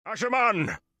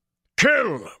Asha'man!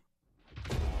 Kill!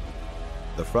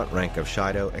 The front rank of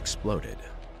Shaido exploded.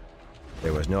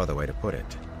 There was no other way to put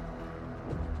it.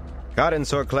 Caught in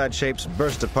sword-clad shapes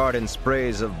burst apart in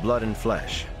sprays of blood and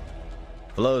flesh.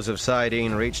 Flows of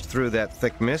Saidin reached through that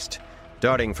thick mist,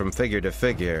 darting from figure to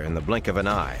figure in the blink of an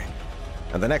eye.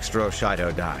 And the next row of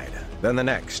Shaido died, then the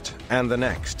next, and the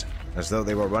next, as though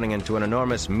they were running into an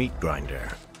enormous meat grinder.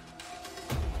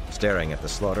 Staring at the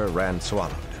slaughter, Rand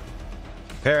swallowed.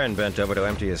 Perrin bent over to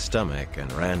empty his stomach,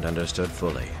 and Rand understood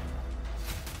fully.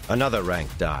 Another rank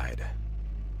died.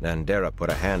 Then Dara put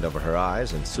a hand over her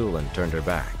eyes, and Sulin turned her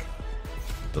back.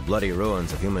 The bloody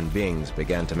ruins of human beings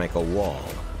began to make a wall.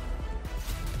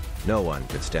 No one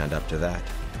could stand up to that.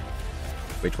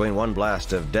 Between one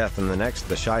blast of death and the next,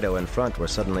 the Shaido in front were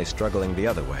suddenly struggling the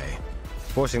other way,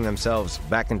 forcing themselves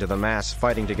back into the mass,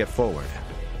 fighting to get forward.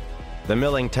 The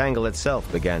milling tangle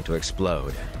itself began to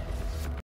explode,